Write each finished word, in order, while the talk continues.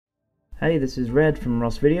Hey, this is Red from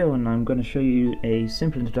Ross Video, and I'm going to show you a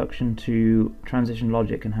simple introduction to transition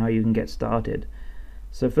logic and how you can get started.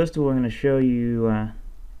 So first of all, I'm going to show you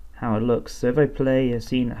how it looks. So if I play a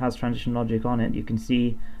scene that has transition logic on it, you can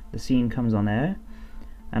see the scene comes on air,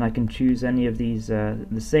 and I can choose any of these, the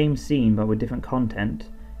same scene but with different content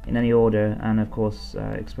in any order, and of course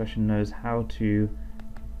XPression knows how to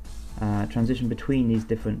transition between these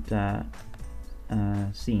different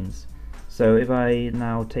scenes. So if I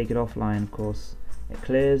now take it offline, of course it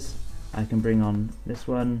clears. I can bring on this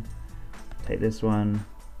one, take this one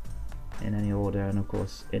in any order, and of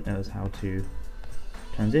course it knows how to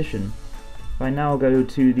transition. If I now go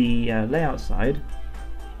to the layout side,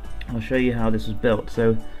 I'll show you how this was built.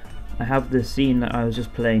 So I have the scene that I was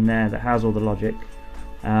just playing there that has all the logic,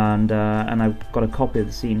 and I've got a copy of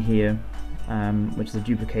the scene here, which is a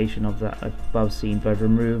duplication of that above scene, but I've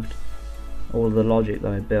removed all of the logic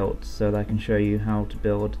that I built so that I can show you how to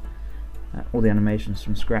build all the animations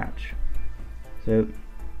from scratch. So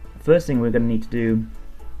first thing we're going to need to do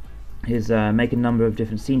is make a number of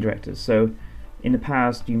different scene directors. So in the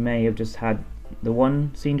past you may have just had the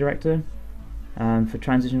one scene director. For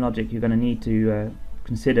transition logic you're going to need to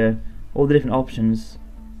consider all the different options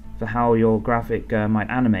for how your graphic might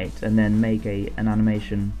animate, and then make an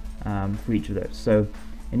animation for each of those. So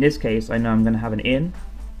in this case I know I'm going to have an in,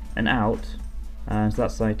 an out, so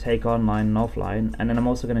that's like take online and offline, and then I'm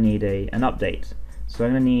also going to need an update. So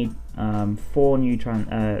I'm going to need 4 new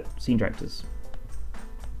scene directors.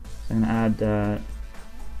 So I'm going to add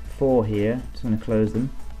 4 here. Just going to close them.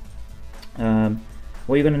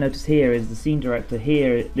 What you're going to notice here is the scene director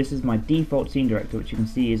here. This is my default scene director, which you can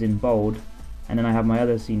see is in bold, and then I have my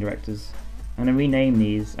other scene directors. I'm going to rename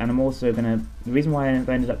these, and I'm also going to, the reason why I've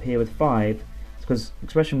ended up here with 5 is because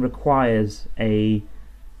XPression requires a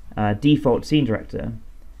default scene director,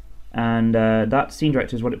 and that scene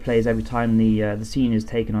director is what it plays every time the scene is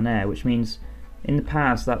taken on air, which means in the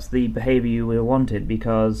past that's the behavior you would have wanted,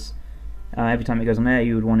 because every time it goes on air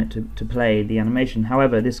you would want it to play the animation.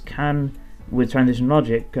 However, this can, with transition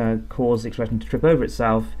logic, cause XPression to trip over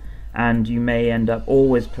itself, and you may end up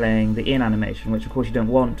always playing the in animation, which of course you don't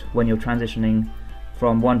want when you're transitioning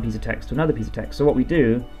from one piece of text to another piece of text. So what we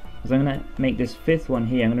do is I'm going to make this 5th one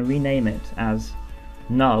here, I'm going to rename it as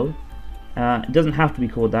null. It doesn't have to be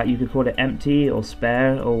called that. You could call it empty or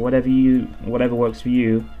spare or whatever works for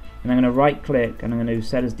you. And I'm going to right click and I'm going to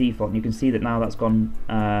set as default, and you can see that now that's gone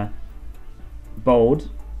bold,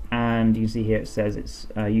 and you can see here it says its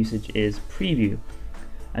usage is preview.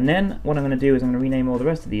 And then what I'm going to do is I'm going to rename all the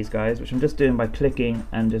rest of these guys, which I'm just doing by clicking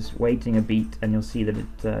and just waiting a beat, and you'll see that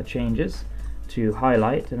it changes to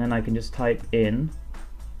highlight, and then I can just type in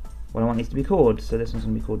what I want these to be called. So this one's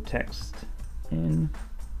going to be called text in,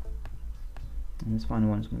 and this final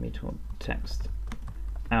one is going to be called text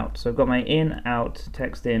out. So I've got my in, out,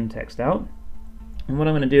 text in, text out, and what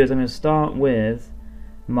I'm going to do is I'm going to start with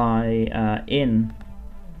my in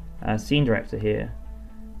scene director here.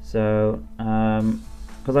 So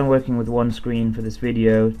because I'm working with one screen for this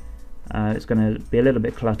video, it's going to be a little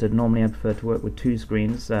bit cluttered. Normally I prefer to work with 2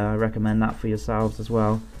 screens. I recommend that for yourselves as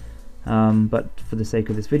well, but for the sake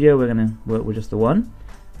of this video we're going to work with just the one.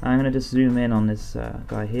 I'm going to just zoom in on this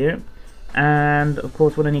guy here, and of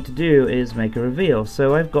course what I need to do is make a reveal.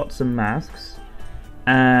 So I've got some masks,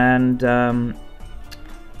 and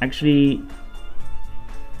actually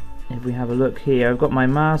if we have a look here, I've got my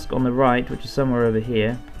mask on the right, which is somewhere over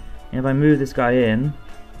here, and if I move this guy in,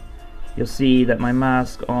 you'll see that my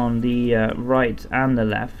mask on the right and the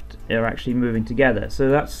left are actually moving together. So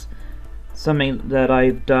that's something that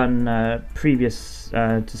I've done previous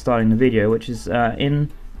to starting the video, which is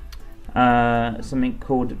in something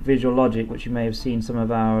called Visual Logic, which you may have seen some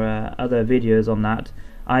of our other videos on that.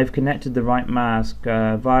 I've connected the right mask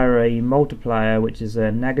via a multiplier, which is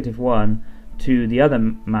a -1, to the other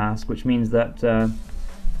mask, which means that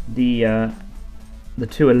the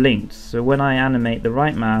 2 are linked. So when I animate the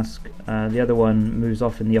right mask, the other one moves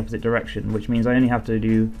off in the opposite direction, which means I only have to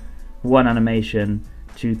do one animation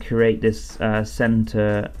to create this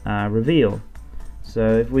center reveal.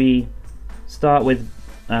 So if we start with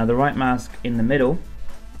the right mask in the middle,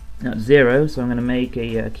 that's 0, so I'm going to make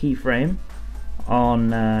a keyframe on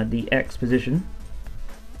the X position,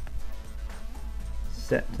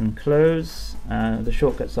 set and close. The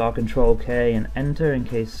shortcuts are Control K and Enter in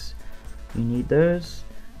case you need those.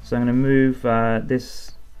 So I'm going to move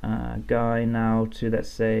this guy now to, let's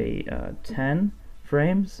say, 10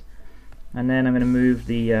 frames, and then I'm going to move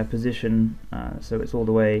the position so it's all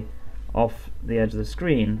the way off the edge of the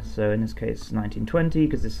screen. So in this case 1920,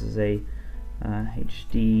 because this is a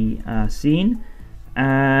HD scene.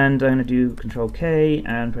 and I'm going to do Control K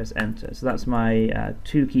and press enter. So that's my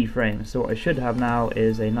 2 keyframes. So what I should have now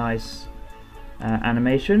is a nice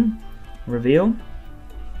animation reveal.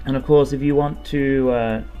 And of course, if you want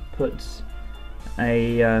to put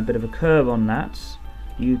a bit of a curve on that,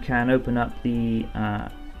 you can open up the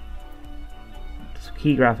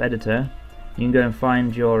key graph editor. You can go and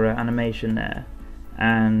find your animation there,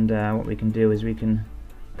 and what we can do is we can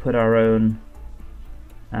put our own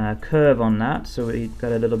curve on that, so we've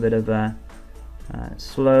got a little bit of a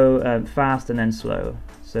slow, fast and then slow.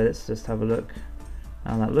 So let's just have a look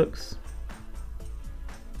how that looks.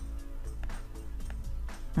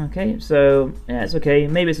 Okay, so yeah, it's okay.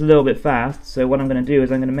 Maybe it's a little bit fast, so what I'm going to do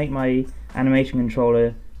is I'm going to make my animation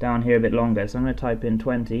controller down here a bit longer. So I'm going to type in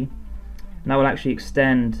 20, and that will actually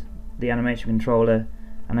extend the animation controller,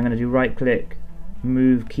 and I'm going to do right click,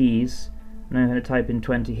 move keys, and I'm going to type in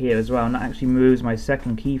 20 here as well, and that actually moves my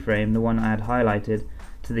second keyframe, the one I had highlighted,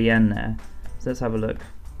 to the end there. So let's have a look.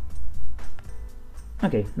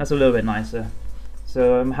 Okay, that's a little bit nicer.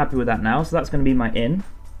 So I'm happy with that now. So that's going to be my in.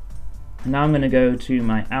 Now I'm going to go to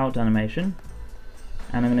my out animation,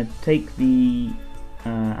 and I'm going to take the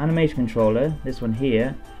animation controller, this one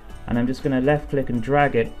here, and I'm just going to left click and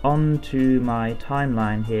drag it onto my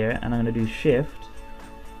timeline here, and I'm going to do shift,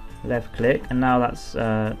 left click, and now that's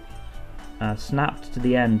snapped to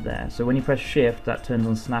the end there. So when you press shift, that turns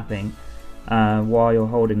on snapping while you're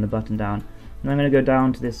holding the button down. And I'm going to go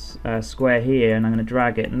down to this square here, and I'm going to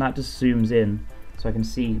drag it, and that just zooms in so I can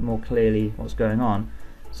see more clearly what's going on.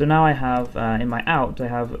 So now I have, in my out, I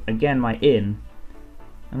have again my in.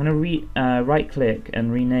 I'm going to right click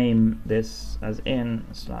and rename this as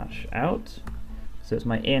in/out. So it's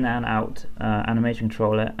my in and out animation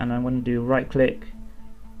controller, and I'm going to do right click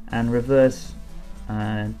and reverse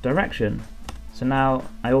direction. So now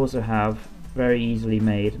I also have very easily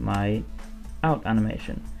made my out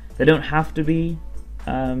animation. They don't have to be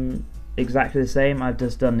exactly the same. I've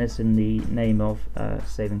just done this in the name of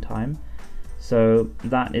saving time. So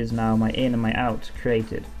that is now my in and my out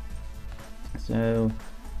created. So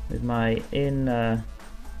with my in at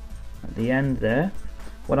the end there,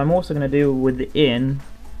 what I'm also going to do with the in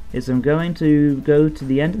is I'm going to go to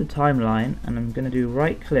the end of the timeline, and I'm going to do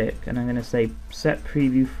right click, and I'm going to say set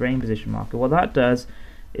preview frame position marker. What that does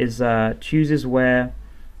is chooses where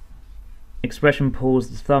XPression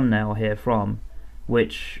pulls the thumbnail here from,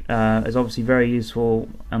 which is obviously very useful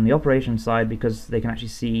on the operation side, because they can actually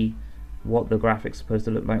see what the graphic's supposed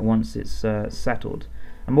to look like once it's settled.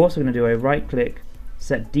 I'm also going to do a right click,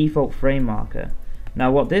 set default frame marker.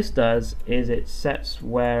 Now what this does is it sets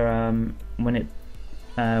where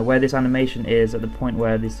where this animation is at the point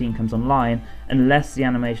where the scene comes online, unless the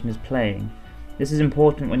animation is playing. This is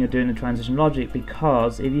important when you're doing the transition logic,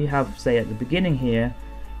 because if you have, say, at the beginning here,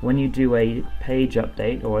 when you do a page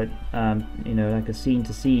update or you know, like a scene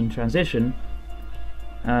to scene transition,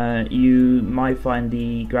 you might find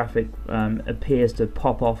the graphic appears to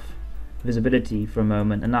pop off visibility for a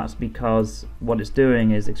moment, and that's because what it's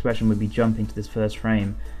doing is XPression would be jumping to this first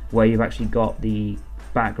frame where you've actually got the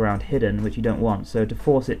background hidden, which you don't want. So to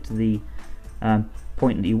force it to the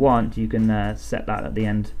point that you want, you can set that at the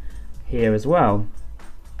end here as well.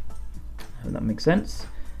 I hope that makes sense.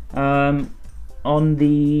 On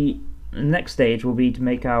the next stage will be to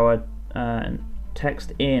make our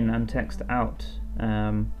text in and text out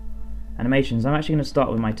animations. I'm actually going to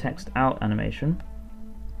start with my text out animation,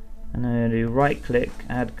 and I'm going to do right click,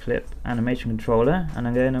 add clip animation controller, and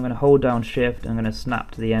I'm going to hold down shift, I'm going to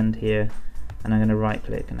snap to the end here, and I'm going to right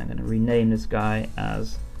click, and I'm going to rename this guy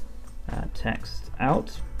as text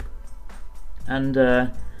out. And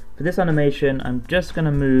for this animation, I'm just going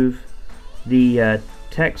to move the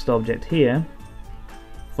text object here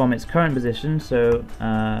from its current position, so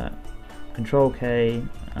Control K,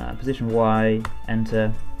 position Y,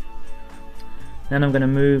 enter. Then I'm going to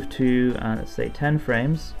move to let's say 10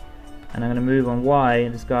 frames, and I'm going to move on Y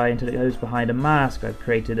this guy until it goes behind a mask I've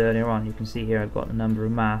created earlier on. You can see here I've got a number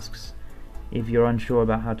of masks. If you're unsure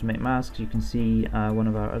about how to make masks, you can see one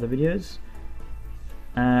of our other videos.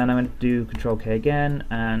 And I'm going to do Control K again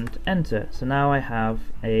and enter. So now I have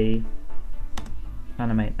a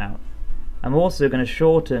animate out. I'm also going to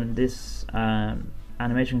shorten this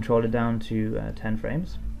animation controller down to 10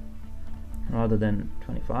 frames rather than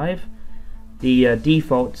 25. The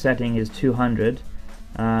default setting is 200.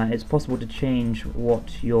 It's possible to change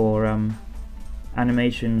what your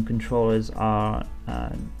animation controllers are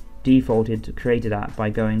defaulted created at by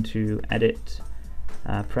going to edit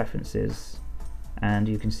preferences, and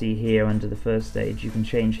you can see here under the first stage you can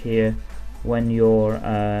change here when you're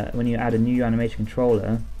when you add a new animation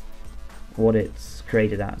controller, what it's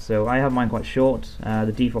created at. So I have mine quite short.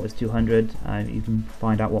 The default is 200. You can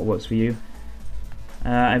find out what works for you.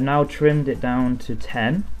 I've now trimmed it down to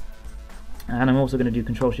 10, and I'm also going to do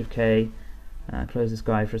Control-Shift-K, close this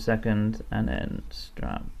guy for a second, and then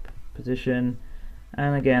strap position.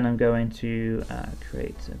 And again, I'm going to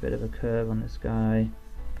create a bit of a curve on this guy.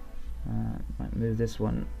 Might move this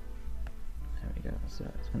one. There we go. So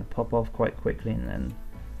it's going to pop off quite quickly and then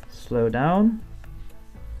slow down.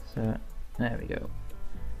 So there we go.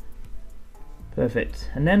 Perfect.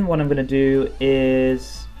 And then what I'm going to do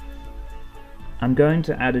is I'm going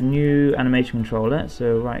to add a new animation controller.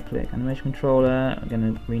 So right click animation controller. I'm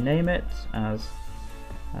going to rename it as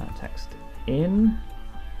text in.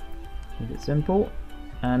 Keep it simple.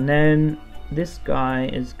 And then this guy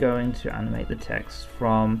is going to animate the text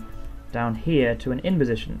from down here to an in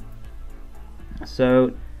position.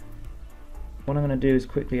 So what I'm going to do is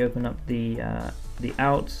quickly open up the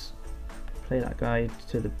outs, play that guy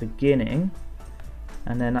to the beginning,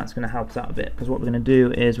 and then that's going to help us out a bit, because what we're going to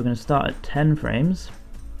do is we're going to start at 10 frames,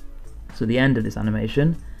 so the end of this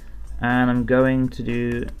animation, and I'm going to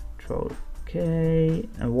do Control K,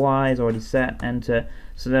 and Y is already set, enter.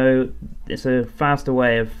 So it's a faster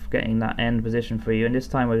way of getting that end position for you, and this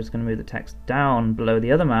time we're just going to move the text down below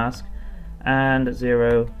the other mask, and at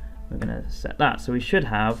 0 we're going to set that. So we should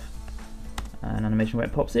have an animation where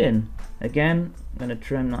it pops in. Again, I'm going to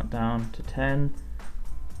trim that down to 10,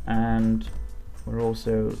 and we're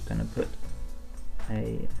also going to put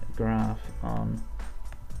a graph on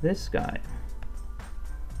this guy.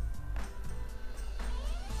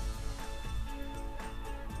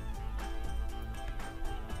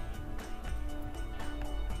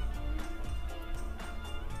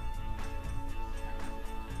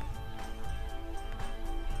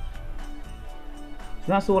 So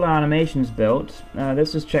that's all our animations built.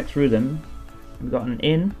 Let's just check through them. We've got an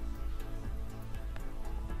in.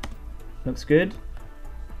 Looks good.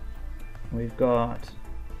 We've got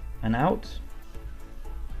an out.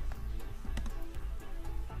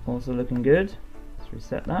 Also looking good. Let's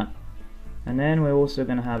reset that. And then we're also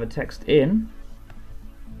going to have a text in.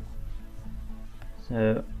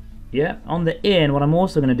 So yeah, on the in, what I'm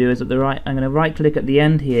also going to do is at the right, I'm going to right click at the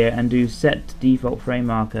end here and do set default frame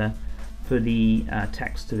marker for the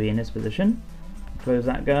text to be in this position. Close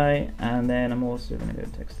that guy, and then I'm also going to go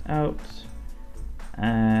text out,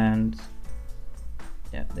 and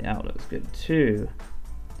yeah, the out looks good too.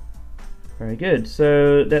 Very good.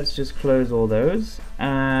 So let's just close all those,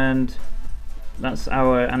 and that's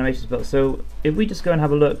our animations built. So if we just go and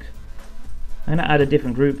have a look, I'm going to add a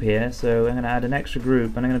different group here. So I'm going to add an extra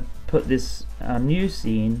group, and I'm going to put this new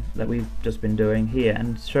scene that we've just been doing here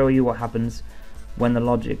and show you what happens when the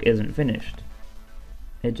logic isn't finished.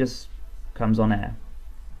 It just comes on air.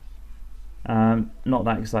 Not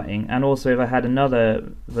that exciting. And also, if I had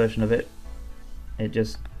another version of it,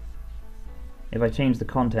 if I change the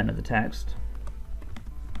content of the text,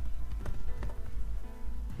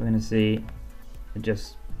 we're going to see it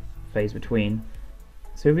just fades between.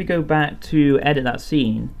 So if we go back to edit that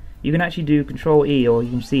scene, you can actually do Control E, or you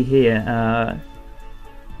can see here,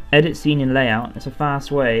 edit scene in layout. It's a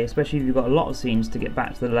fast way, especially if you've got a lot of scenes, to get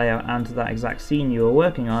back to the layout and to that exact scene you were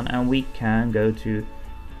working on. And we can go to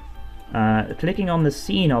clicking on the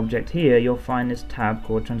scene object here, you'll find this tab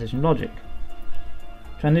called Transition Logic.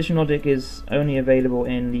 Transition Logic is only available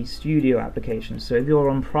in the Studio application, so if you're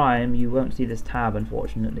on Prime you won't see this tab,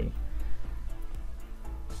 unfortunately.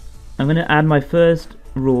 I'm going to add my first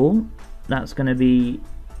rule. That's going to be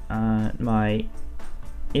my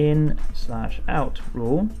in/out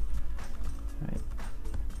rule. Right.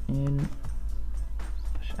 In/out.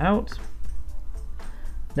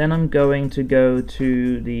 Then I'm going to go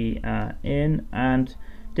to the in, and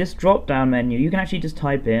this drop down menu, you can actually just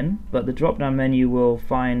type in, but the drop down menu will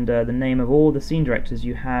find the name of all the scene directors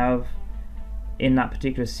you have in that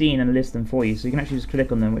particular scene and list them for you. So you can actually just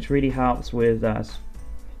click on them, which really helps with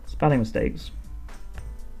spelling mistakes,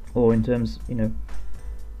 or in terms,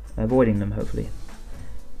 avoiding them, hopefully.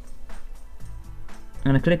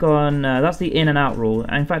 I'm going to click on, that's the in and out rule.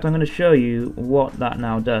 In fact, I'm going to show you what that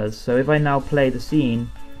now does. So if I now play the scene,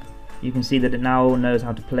 you can see that it now knows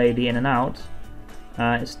how to play the in and out.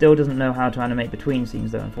 It still doesn't know how to animate between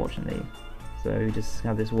scenes though, unfortunately. So you just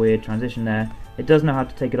have this weird transition there. It does know how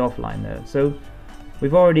to take it offline though. So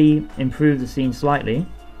we've already improved the scene slightly.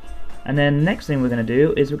 And then the next thing we're going to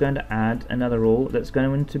do is we're going to add another rule that's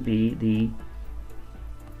going to be the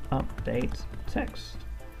update text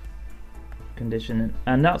condition,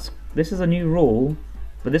 and this is a new rule,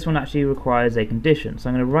 but this one actually requires a condition. So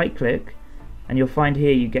I'm going to right click, and you'll find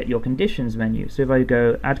here you get your conditions menu. So if I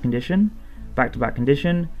go add condition, back to back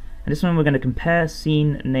condition, And this one we're going to compare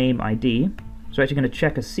scene name ID. So we're actually going to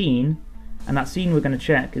check a scene, and that scene we're going to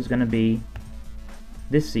check is going to be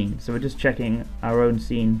this scene. So we're just checking our own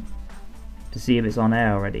scene to see if it's on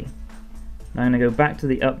air already. Now I'm going to go back to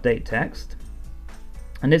the update text,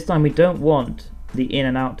 and this time we don't want the in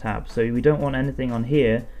and out tab, so we don't want anything on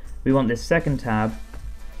here. We want this second tab,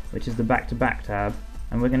 which is the back-to-back tab,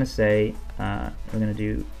 and we're going to say we're going to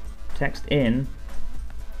do text in,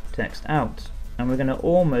 text out, and we're going to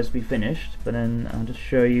almost be finished, but then I'll just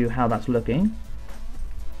show you how that's looking.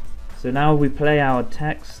 So now we play our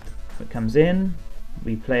text, it comes in,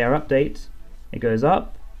 we play our update, it goes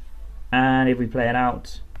up, and if we play it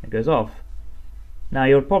out, it goes off. Now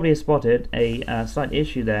you'll probably have spotted a slight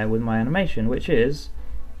issue there with my animation, which is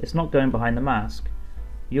it's not going behind the mask.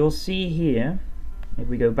 You'll see here, if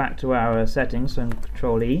we go back to our settings, so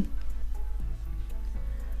Control E,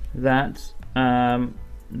 that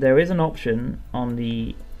there is an option on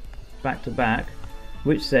the back-to-back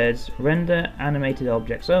which says render animated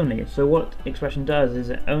objects only. So what XPression does is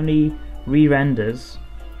it only re-renders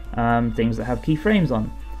things that have keyframes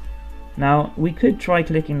on. Now we could try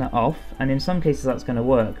clicking that off, and in some cases that's going to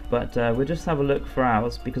work, but we'll just have a look for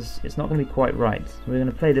ours because it's not going to be quite right. So we're going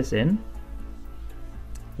to play this in.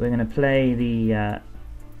 We're going to play the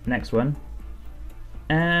next one,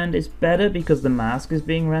 and it's better because the mask is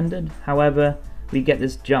being rendered. However, we get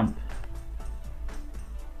this jump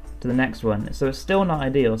to the next one, so it's still not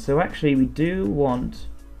ideal. So actually we do want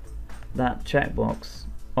that checkbox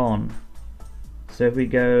on. So if we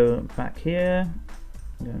go back here,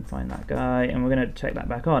 go and find that guy, and we're going to check that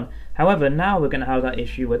back on. However, now we're going to have that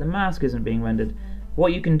issue where the mask isn't being rendered.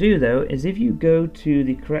 What you can do though is if you go to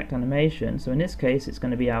the correct animation, so in this case it's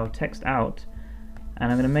going to be our text out,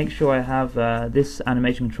 and I'm going to make sure I have this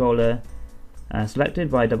animation controller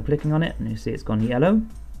selected by double clicking on it, and you see it's gone yellow.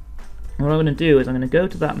 And what I'm going to do is I'm going to go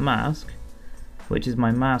to that mask, which is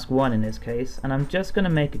my mask 1 in this case, and I'm just going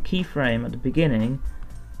to make a keyframe at the beginning,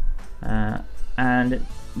 and it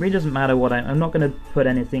really doesn't matter what I'm not going to put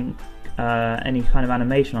anything, any kind of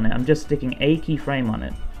animation on it. I'm just sticking a keyframe on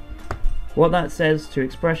it. What that says to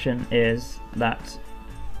XPression is that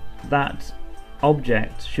that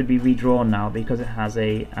object should be redrawn now because it has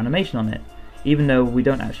a animation on it, even though we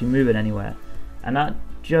don't actually move it anywhere. And that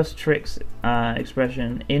just tricks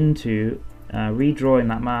XPression into redrawing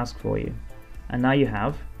that mask for you. And now you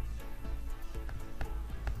have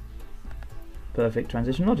perfect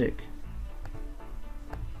transition logic.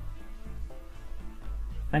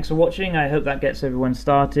 Thanks for watching. I hope that gets everyone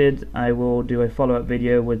started. I will do a follow-up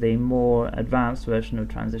video with a more advanced version of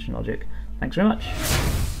transition logic. Thanks very much.